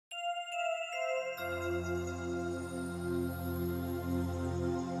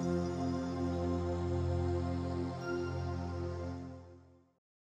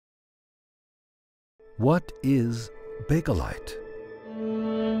What is Bakelite?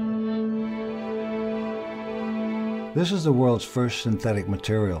 This is the world's first synthetic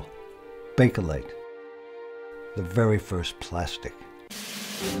material, Bakelite, the very first plastic.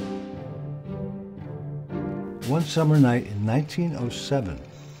 One summer night in 1907,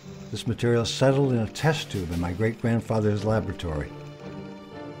 this material settled in a test tube in my great-grandfather's laboratory.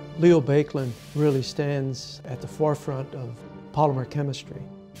 Leo Baekeland really stands at the forefront of polymer chemistry.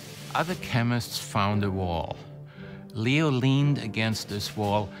 Other chemists found a wall. Leo leaned against this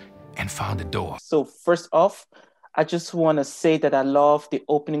wall and found a door. So first off, I just want to say that I love the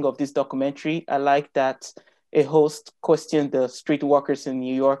opening of this documentary. I like that a host questioned the street walkers in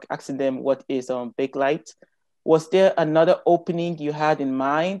New York, asking them what is Bakelite. Was there another opening you had in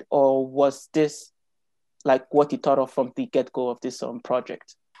mind, or was this like what you thought of from the get-go of this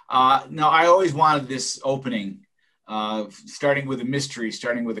project? No, I always wanted this opening, starting with a mystery,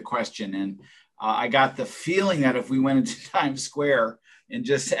 starting with a question. And I got the feeling that if we went into Times Square and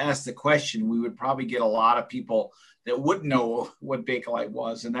just asked the question, we would probably get a lot of people that wouldn't know what Bakelite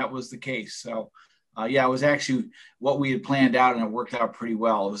was. And that was the case. So yeah, it was actually what we had planned out, and it worked out pretty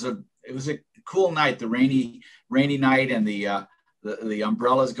well. It was a cool night, the rainy night, and the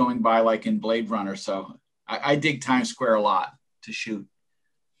umbrellas going by like in Blade Runner. So I dig Times Square a lot to shoot.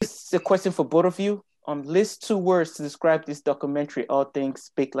 This is a question for both of you. List 2 words to describe this documentary, All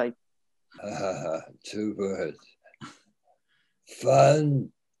Things Bakelite. 2 words.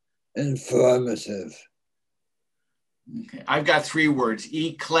 Fun, informative. Okay. I've got 3 words.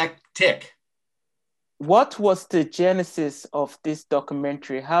 Eclectic. What was the genesis of this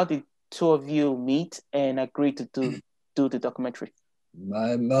documentary? How did 2 of you meet and agree to do the documentary?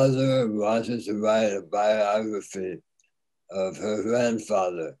 My mother wanted to write a biography of her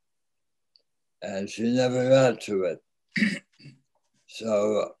grandfather, and she never got to it.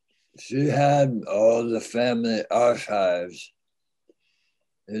 So she had all the family archives,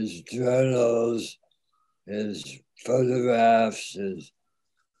 his journals, his photographs, a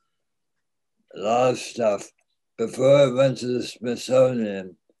lot of stuff. Before it went to the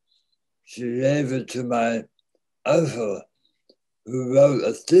Smithsonian, she gave it to my uncle, who wrote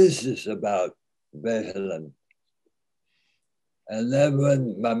a thesis about Baekeland. And then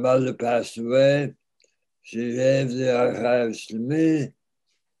when my mother passed away, she gave the archives to me,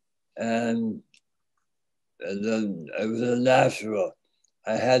 and then it was a natural.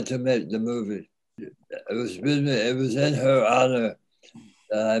 I had to make the movie. It was in her honor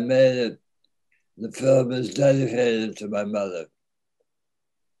that I made it. The film is dedicated to my mother.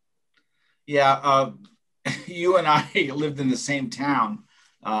 Yeah, you and I lived in the same town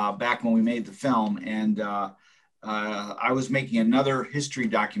back when we made the film, and I was making another history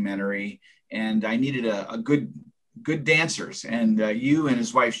documentary, and I needed a good dancers. And you and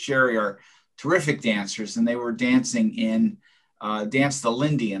his wife Sherry are terrific dancers, and they were dancing in Dance the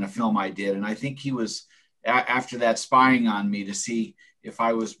Lindy in a film I did. And I think he was after that spying on me to see if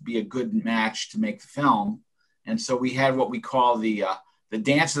I was be a good match to make the film. And so we had what we call the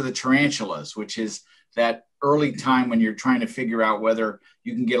dance of the tarantulas, which is that early time when you're trying to figure out whether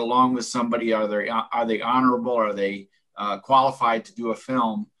you can get along with somebody. Are they honorable? Are they qualified to do a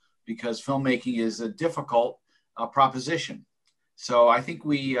film? Because filmmaking is a difficult proposition. So I think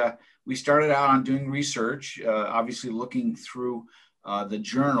we started out on doing research, obviously looking through the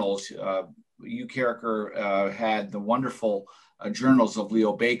journals. Hugh Karraker had the wonderful journals of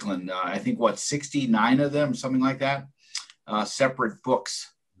Leo Baekeland. I think 69 of them, something like that, separate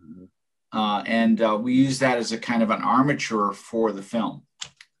books. Mm-hmm. And we use that as a kind of an armature for the film.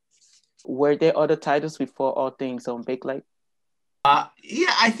 Were there other titles before All Things on Bakelite?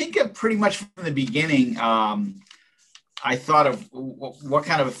 Yeah, I think pretty much from the beginning, I thought of what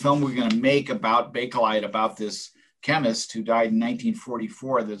kind of a film we're going to make about Bakelite, about this chemist who died in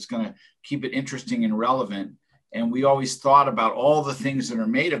 1944 that's going to keep it interesting and relevant. And we always thought about all the things that are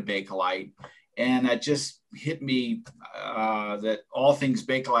made of Bakelite. And that just hit me that All Things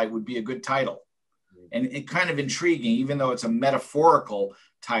Bakelite would be a good title. And it kind of intriguing, even though it's a metaphorical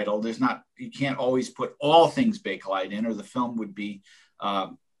title, you can't always put all things Bakelite in, or the film would be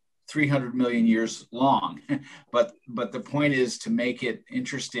 300 million years long. but the point is to make it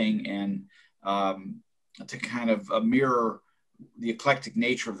interesting and to kind of mirror the eclectic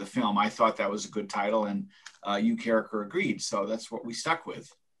nature of the film. I thought that was a good title, and Hugh Karraker agreed. So that's what we stuck with.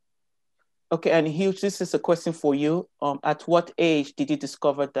 Okay, and Hugh, this is a question for you. At what age did you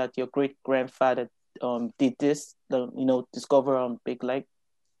discover that your great-grandfather did this, discover Bakelite?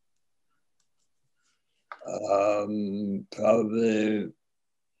 Probably,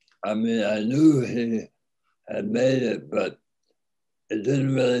 I mean, I knew he had made it, but it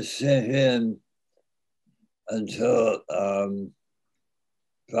didn't really sink in until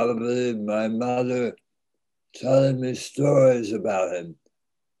probably my mother telling me stories about him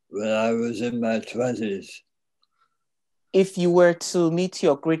when I was in my 20s. If you were to meet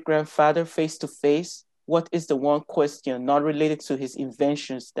your great-grandfather face to face, what is the one question not related to his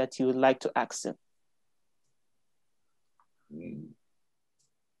inventions that you would like to ask him?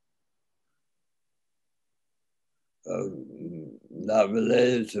 Not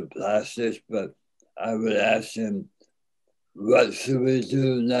related to plastics, but I would ask him, what should we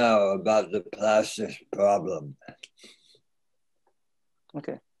do now about the plastics problem?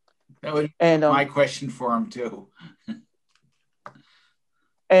 Okay. That would be my question for him too.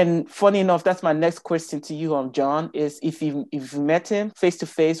 And funny enough, that's my next question to you, John, is if you met him face to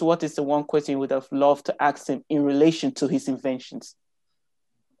face, what is the one question you would have loved to ask him in relation to his inventions?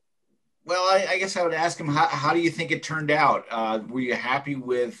 Well, I guess I would ask him, how do you think it turned out? Were you happy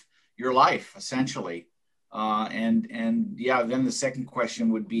with your life, essentially? And yeah, then the second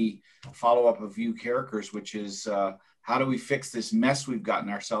question would be a follow-up of Hugh Karraker's, which is, how do we fix this mess we've gotten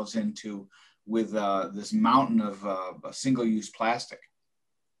ourselves into with this mountain of single-use plastic?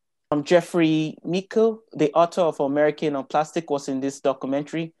 Jeffrey Mikkel, the author of American on Plastic, was in this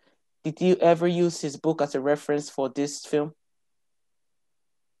documentary. Did you ever use his book as a reference for this film?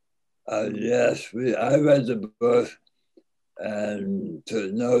 Yes, I read the book and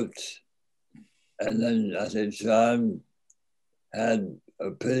took notes. And then I think John had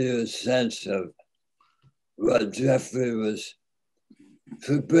a pretty good sense of what Jeffrey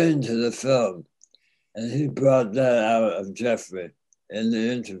could bring to the film. And he brought that out of Jeffrey in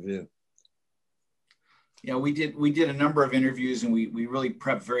the interview. Yeah, we did a number of interviews, and we really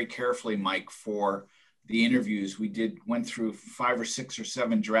prepped very carefully, Mike, for the interviews. We went through 5 or 6 or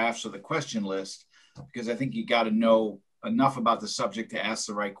 7 drafts of the question list, because I think you got to know enough about the subject to ask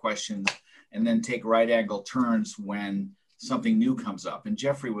the right questions and then take right angle turns when something new comes up. And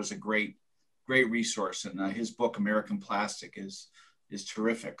Jeffrey was a great resource, and his book American Plastic is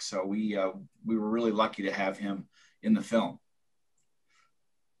terrific. So we were really lucky to have him in the film.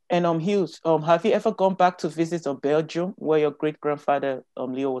 And Hugh, have you ever gone back to visit Belgium, where your great-grandfather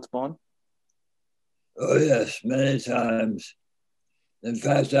Leo was born? Oh yes, many times. In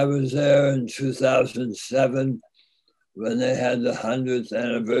fact, I was there in 2007 when they had the 100th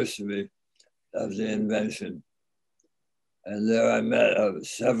anniversary of the invention. And there I met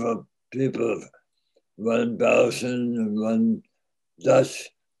several people, one Belgian and one Dutch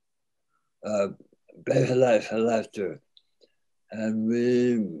Bakelite collector. And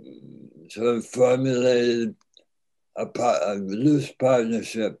we sort of formulated a loose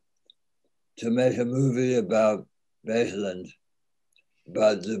partnership to make a movie about Bakeland.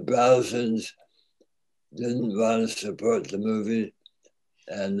 But the Belgians didn't want to support the movie,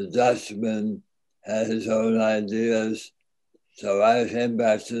 and the Dutchman had his own ideas. So I came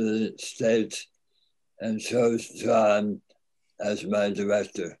back to the States and chose John as my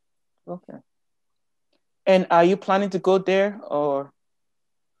director. Okay. And are you planning to go there, or?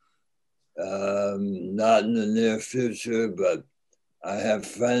 Not in the near future, but I have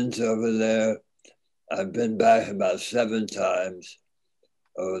friends over there. I've been back about 7 times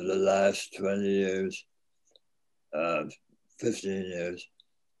over the last 20 years, 15 years.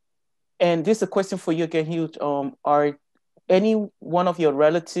 And this is a question for you again, Hugh. Are any one of your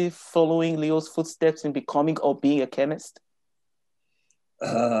relatives following Leo's footsteps in becoming or being a chemist?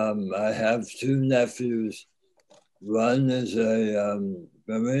 I have 2 nephews. One is a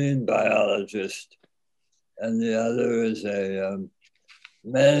marine biologist, and the other is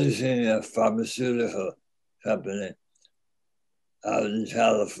managing a pharmaceutical company out in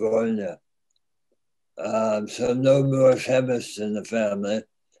California. So no more chemists in the family.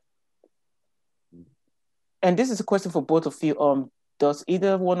 And this is a question for both of you. Does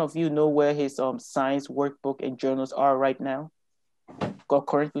either one of you know where his science workbook and journals are right now?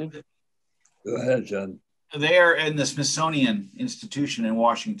 Currently? Go ahead, John. They are in the Smithsonian Institution in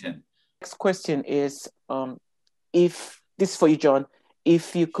Washington. Next question is, if this is for you, John,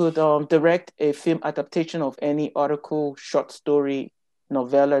 if you could direct a film adaptation of any article, short story,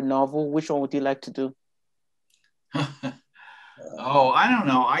 novella, novel, which one would you like to do? Oh, I don't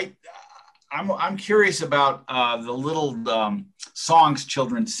know. I'm curious about the little songs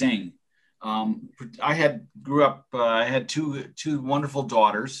children sing. I had two wonderful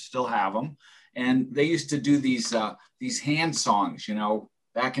daughters, still have them, and they used to do these hand songs,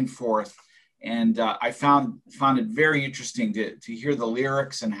 back and forth. And I found it very interesting to hear the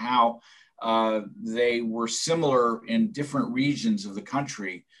lyrics and how they were similar in different regions of the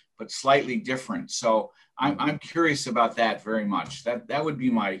country, but slightly different. So I'm curious about that very much. That would be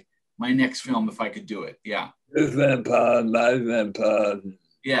my next film if I could do it. Yeah. Your grandpa, my grandpa.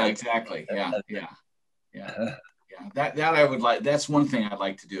 Yeah, exactly. Yeah. That I would like. That's one thing I'd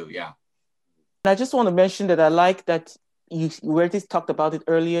like to do. Yeah. I just want to mention that I like that you already talked about it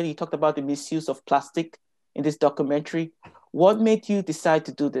earlier. You talked about the misuse of plastic in this documentary. What made you decide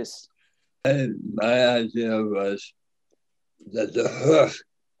to do this? My idea was that the hook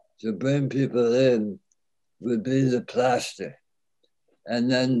to bring people in would be the plastic, and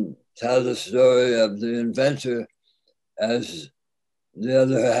then tell the story of the inventor as the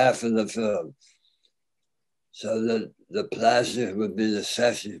other half of the film, so that the plastic would be the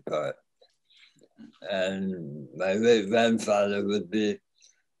sexy part, and my great grandfather would be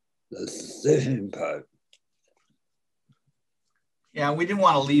the thinking part. Yeah, we didn't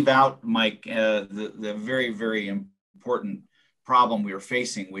want to leave out, Mike, the very, very important problem we were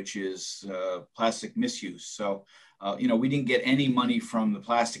facing, which is plastic misuse. So, we didn't get any money from the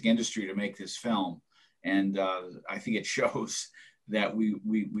plastic industry to make this film. And I think it shows that we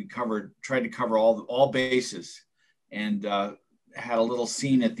tried to cover all bases, and had a little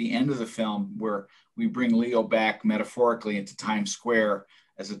scene at the end of the film where we bring Leo back metaphorically into Times Square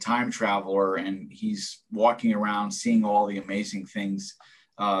as a time traveler, and he's walking around seeing all the amazing things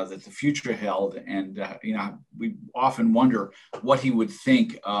that the future held. And, we often wonder what he would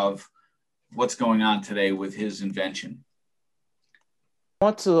think of what's going on today with his invention. I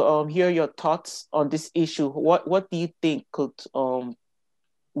want to hear your thoughts on this issue. What do you think could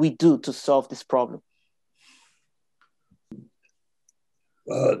we do to solve this problem?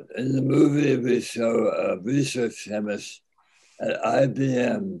 Well, in the movie, we show a research chemist at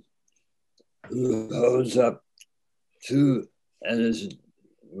IBM who holds up to and is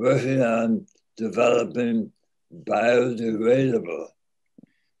working on developing biodegradable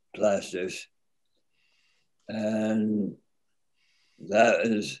plastics. And that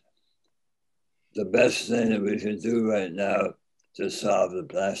is the best thing that we can do right now to solve the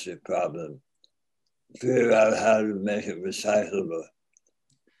plastic problem. Figure out how to make it recyclable.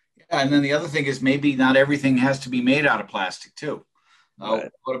 Yeah, and then the other thing is maybe not everything has to be made out of plastic too.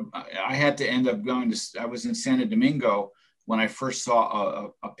 Right. I had to end up I was in Santo Domingo when I first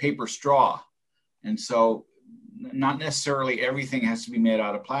saw a paper straw. And so not necessarily everything has to be made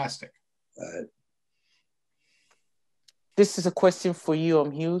out of plastic. Right. This is a question for you,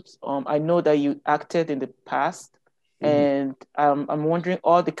 Hugh. I know that you acted in the past, and I'm wondering,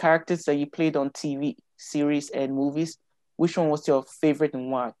 all the characters that you played on TV series and movies, which one was your favorite and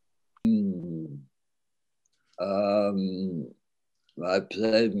why? I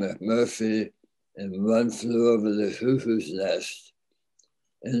played McMurphy in One Flew Over the Cuckoo's Nest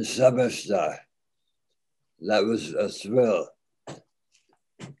in Summer Stock. That was a thrill.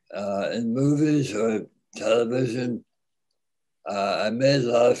 In movies or television, I made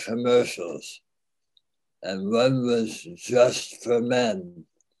a lot of commercials, and one was Just for Men,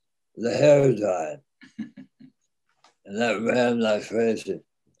 the hair dye, and that ran like crazy.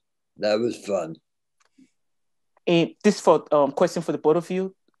 That was fun. This for question for the both of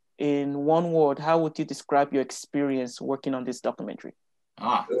you. In one word, how would you describe your experience working on this documentary?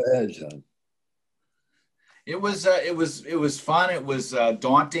 Go ahead, John. It was fun. It was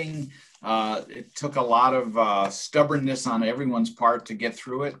daunting. It took a lot of stubbornness on everyone's part to get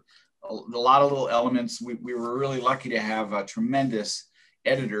through it. A lot of little elements. We were really lucky to have a tremendous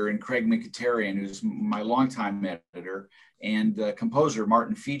editor in Craig Mkhitaryan, who's my longtime editor, and composer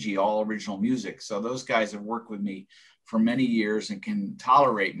Martin Fiji, all original music. So those guys have worked with me for many years and can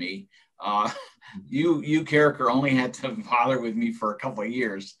tolerate me. Hugh Karraker only had to bother with me for a couple of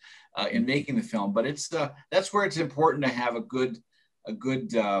years in making the film, but that's where it's important to have a good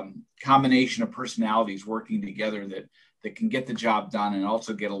combination of personalities working together that can get the job done and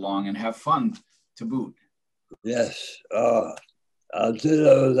also get along and have fun to boot. Yes, I'll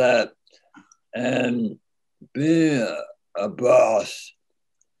ditto that. And being a boss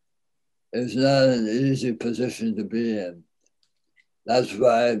is not an easy position to be in. That's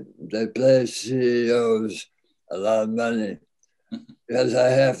why they pay CEOs a lot of money, because I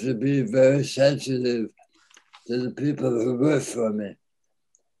have to be very sensitive to the people who work for me.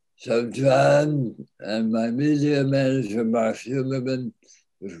 So John and my media manager, Mark Huberman,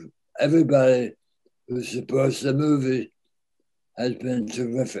 everybody who supports the movie has been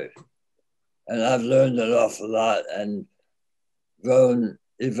terrific. And I've learned an awful lot and grown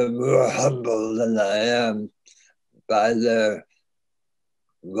even more humble than I am by their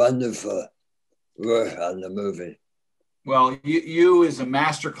wonderful work on the movie. Well, you is a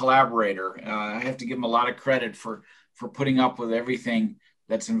master collaborator. I have to give him a lot of credit for putting up with everything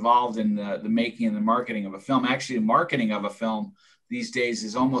that's involved in the making and the marketing of a film. Actually, the marketing of a film these days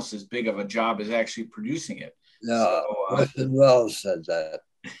is almost as big of a job as actually producing it. Yeah, Weston Wells said that.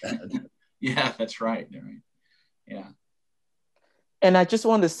 Yeah, that's right. Yeah. And I just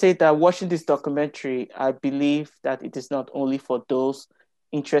want to say that watching this documentary, I believe that it is not only for those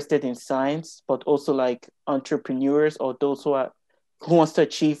interested in science, but also like entrepreneurs or those who wants to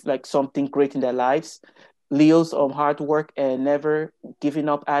achieve like something great in their lives. Leo's hard work and never giving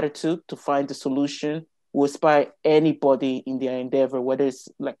up attitude to find the solution will inspire anybody in their endeavor, whether it's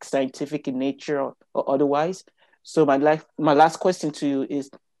like scientific in nature or otherwise. So my last question to you is,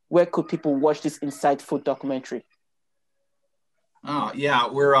 where could people watch this insightful documentary? Oh yeah,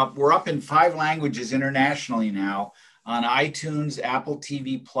 we're up in 5 languages internationally now on iTunes, Apple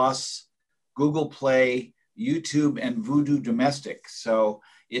TV Plus, Google Play, YouTube, and Vudu Domestic. So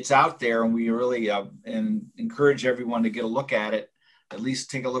it's out there, and we really and encourage everyone to get a look at it. At least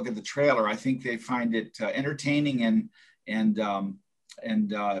take a look at the trailer. I think they find it entertaining and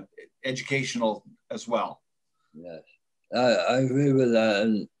educational as well. Yes, I agree with that,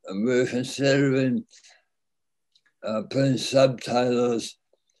 and we're considering putting subtitles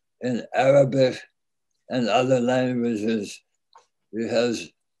in Arabic and other languages,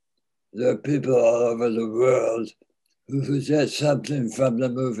 because there are people all over the world who forget something from the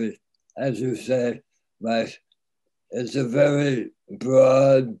movie. As you say, Mike, it's a very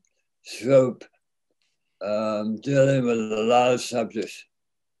broad scope dealing with a lot of subjects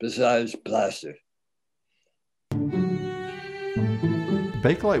besides plastic.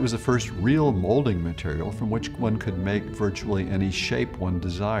 Bakelite was the first real molding material from which one could make virtually any shape one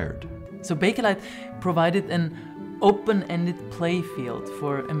desired. So Bakelite provided an open-ended play field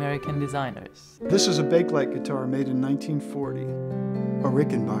for American designers. This is a Bakelite guitar made in 1940, a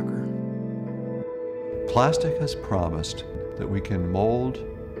Rickenbacker. Plastic has promised that we can mold,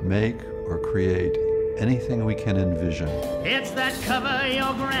 make, or create anything we can envision. It's that cover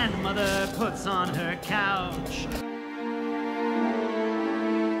your grandmother puts on her couch.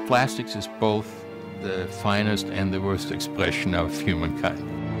 Plastics is both the finest and the worst expression of humankind.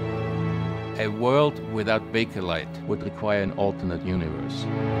 A world without Bakelite would require an alternate universe.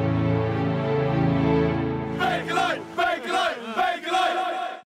 Bakelite! Bakelite!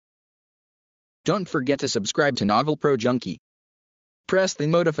 Bakelite! Don't forget to subscribe to Novel Pro Junkie. Press the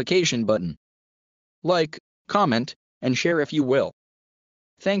notification button. Like, comment, and share if you will.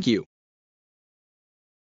 Thank you.